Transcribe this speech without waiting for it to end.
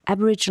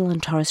Aboriginal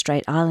and Torres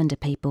Strait Islander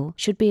people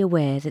should be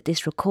aware that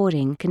this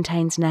recording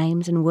contains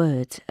names and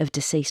words of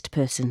deceased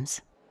persons.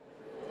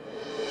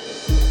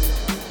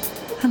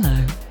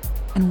 Hello,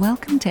 and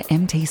welcome to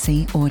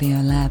MTC Audio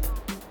Lab,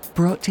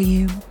 brought to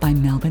you by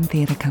Melbourne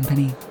Theatre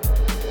Company.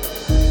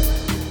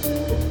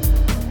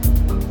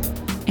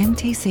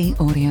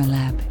 MTC Audio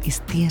Lab is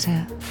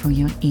theatre for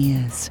your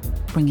ears,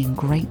 bringing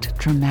great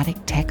dramatic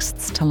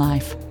texts to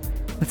life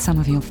with some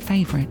of your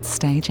favourite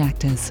stage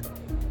actors.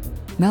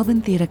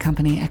 Melbourne Theatre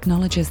Company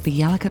acknowledges the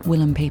Yalukit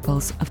Willam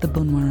peoples of the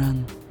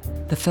Boonwurrung,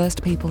 the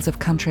first peoples of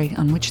country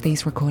on which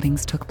these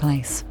recordings took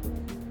place.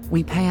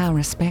 We pay our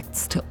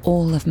respects to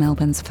all of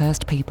Melbourne's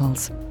First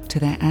Peoples, to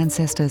their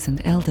ancestors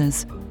and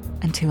elders,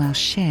 and to our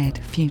shared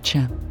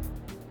future.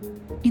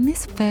 In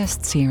this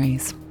first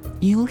series,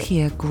 you'll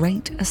hear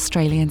great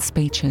Australian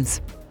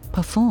speeches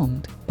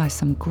performed by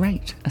some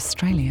great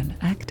Australian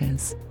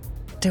actors.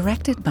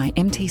 Directed by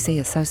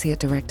MTC Associate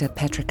Director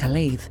Petra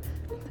Khalid,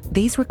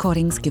 these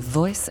recordings give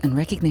voice and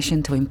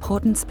recognition to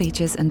important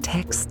speeches and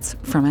texts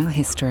from our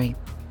history.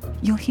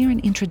 You'll hear an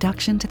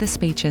introduction to the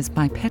speeches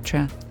by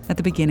Petra at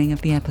the beginning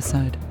of the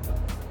episode.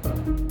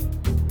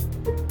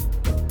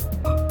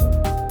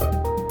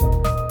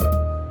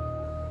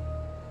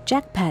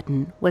 Jack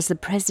Patton was the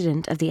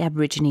president of the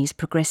Aborigines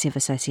Progressive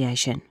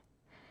Association.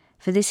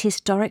 For this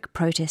historic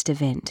protest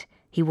event,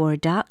 he wore a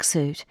dark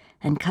suit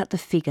and cut the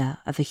figure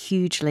of a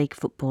huge league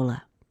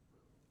footballer.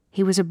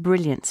 He was a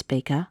brilliant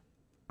speaker,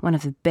 one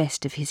of the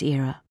best of his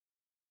era.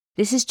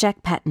 This is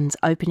Jack Patton's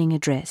opening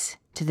address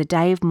to the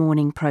Day of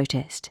Mourning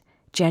protest,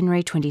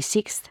 January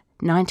 26,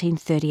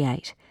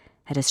 1938,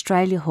 at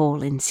Australia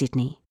Hall in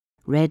Sydney,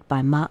 read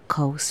by Mark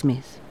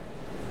Cole-Smith.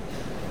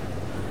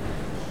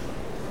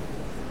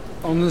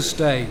 On this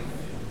day,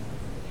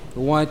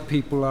 the white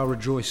people are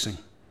rejoicing,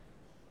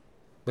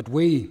 but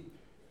we,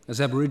 as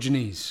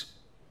Aborigines,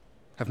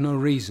 have no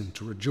reason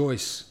to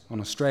rejoice on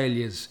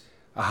Australia's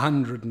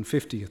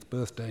 150th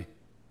birthday.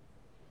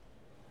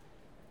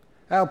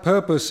 Our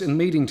purpose in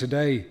meeting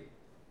today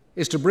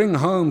is to bring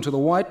home to the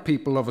white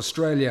people of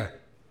Australia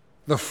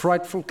the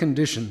frightful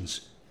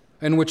conditions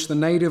in which the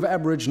native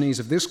Aborigines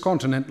of this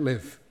continent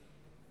live.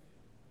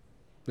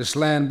 This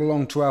land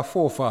belonged to our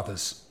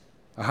forefathers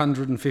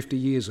 150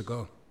 years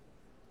ago.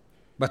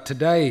 But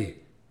today,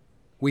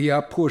 we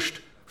are pushed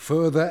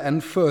further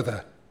and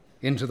further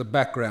into the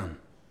background.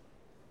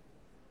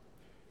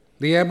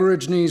 The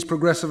Aborigines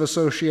Progressive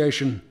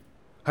Association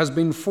has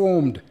been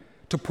formed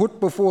to put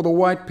before the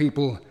white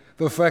people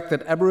the fact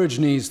that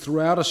Aborigines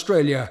throughout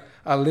Australia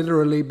are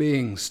literally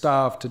being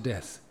starved to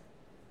death.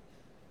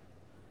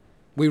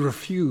 We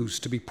refuse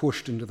to be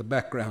pushed into the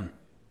background.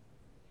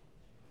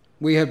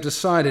 We have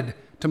decided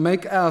to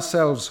make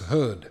ourselves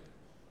heard.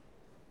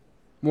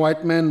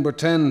 White men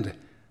pretend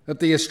that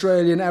the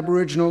Australian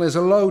Aboriginal is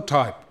a low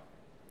type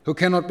who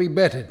cannot be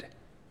bettered.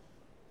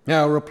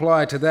 Our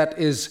reply to that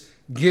is,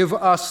 give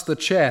us the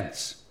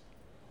chance.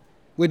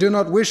 We do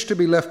not wish to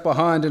be left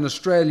behind in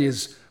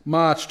Australia's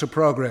march to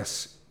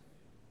progress.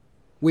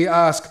 We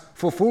ask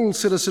for full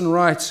citizen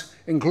rights,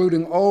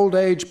 including old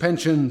age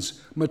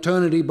pensions,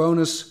 maternity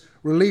bonus,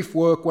 relief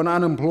work when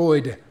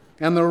unemployed,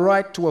 and the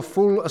right to a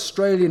full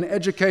Australian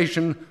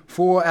education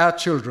for our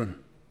children.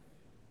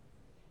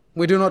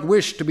 We do not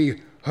wish to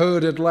be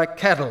herded like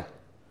cattle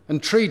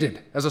and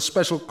treated as a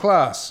special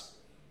class.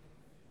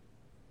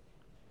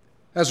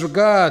 As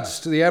regards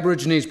to the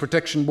Aborigines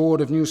Protection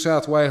Board of New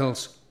South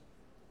Wales,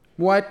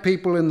 white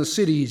people in the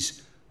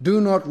cities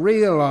do not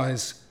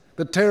realise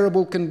the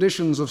terrible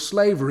conditions of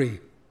slavery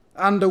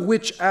under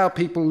which our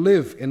people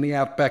live in the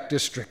outback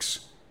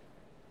districts.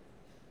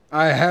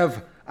 I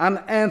have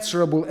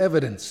unanswerable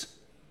evidence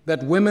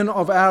that women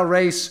of our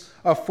race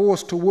are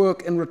forced to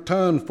work in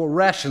return for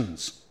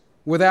rations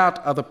without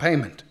other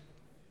payment.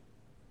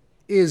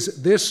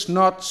 Is this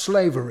not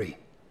slavery?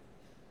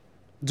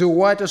 Do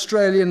white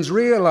Australians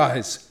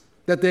realise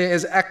that there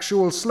is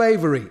actual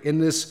slavery in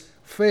this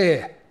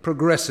fair,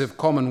 progressive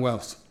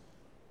Commonwealth?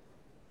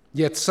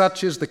 Yet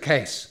such is the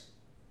case.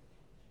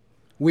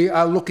 We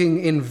are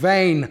looking in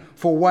vain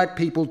for white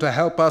people to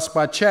help us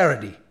by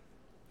charity.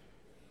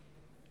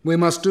 We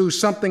must do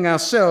something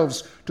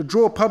ourselves to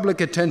draw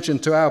public attention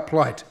to our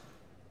plight.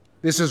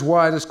 This is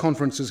why this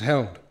conference is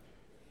held,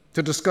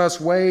 to discuss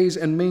ways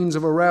and means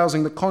of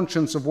arousing the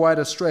conscience of white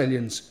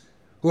Australians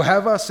who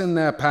have us in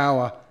their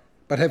power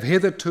but have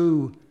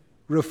hitherto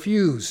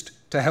refused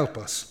to help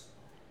us.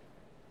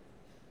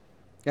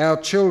 Our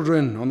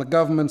children on the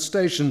government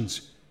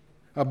stations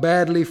are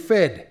badly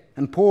fed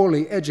and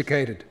poorly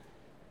educated.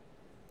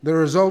 The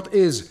result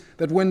is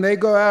that when they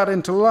go out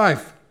into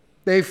life,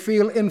 they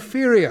feel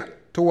inferior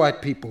to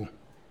white people.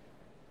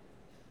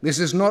 This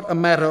is not a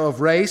matter of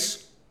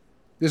race.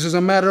 This is a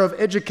matter of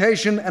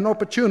education and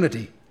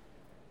opportunity.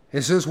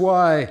 This is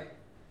why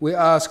we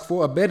ask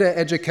for a better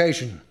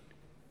education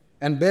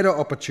and better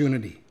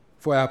opportunity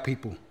for our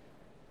people.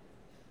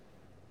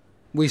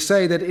 We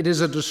say that it is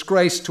a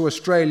disgrace to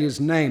Australia's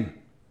name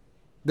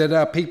that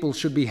our people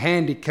should be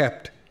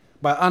handicapped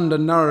by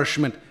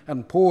undernourishment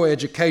and poor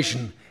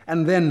education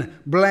and then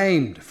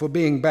blamed for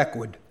being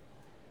backward.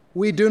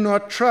 We do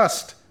not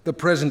trust the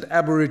present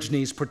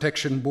Aborigines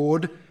Protection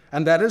Board,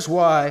 and that is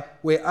why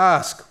we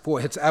ask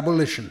for its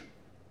abolition.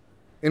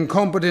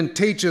 Incompetent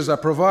teachers are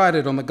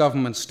provided on the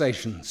government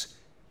stations.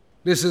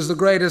 This is the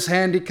greatest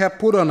handicap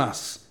put on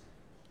us.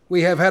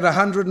 We have had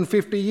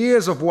 150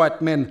 years of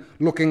white men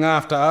looking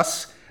after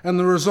us, and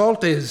the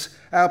result is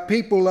our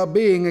people are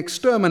being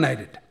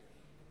exterminated.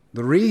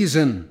 The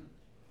reason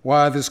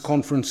why this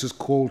conference is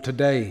called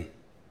today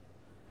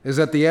is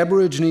that the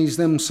Aborigines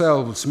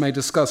themselves may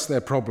discuss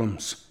their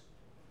problems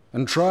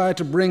and try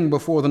to bring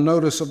before the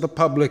notice of the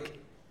public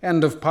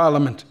and of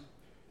Parliament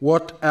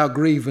what our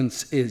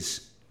grievance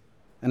is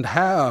and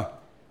how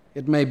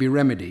it may be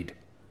remedied.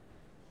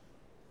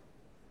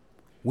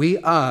 We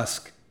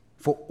ask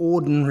for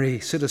ordinary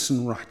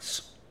citizen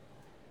rights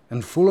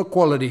and full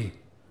equality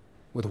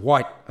with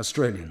white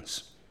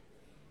Australians.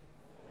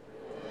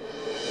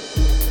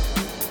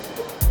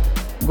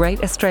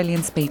 Great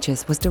Australian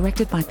Speeches was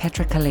directed by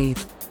Petra Khalid,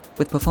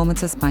 with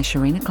performances by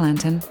Sharina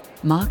Clanton,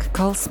 Mark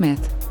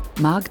Cole-Smith,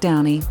 Mark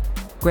Downey,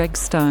 Greg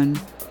Stone,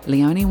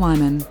 Leonie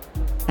Wyman,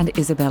 and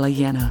Isabella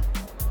Yenna.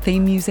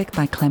 Theme music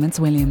by Clements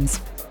Williams.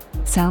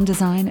 Sound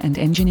design and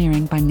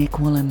engineering by Nick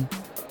Woolen.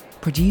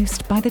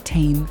 Produced by the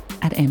team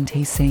at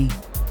MTC.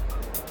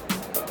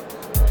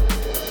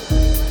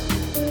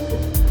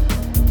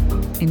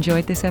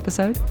 Enjoyed this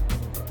episode?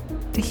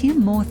 To hear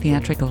more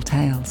theatrical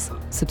tales,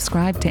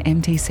 subscribe to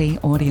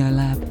MTC Audio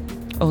Lab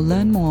or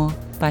learn more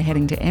by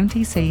heading to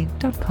mtc.com.au.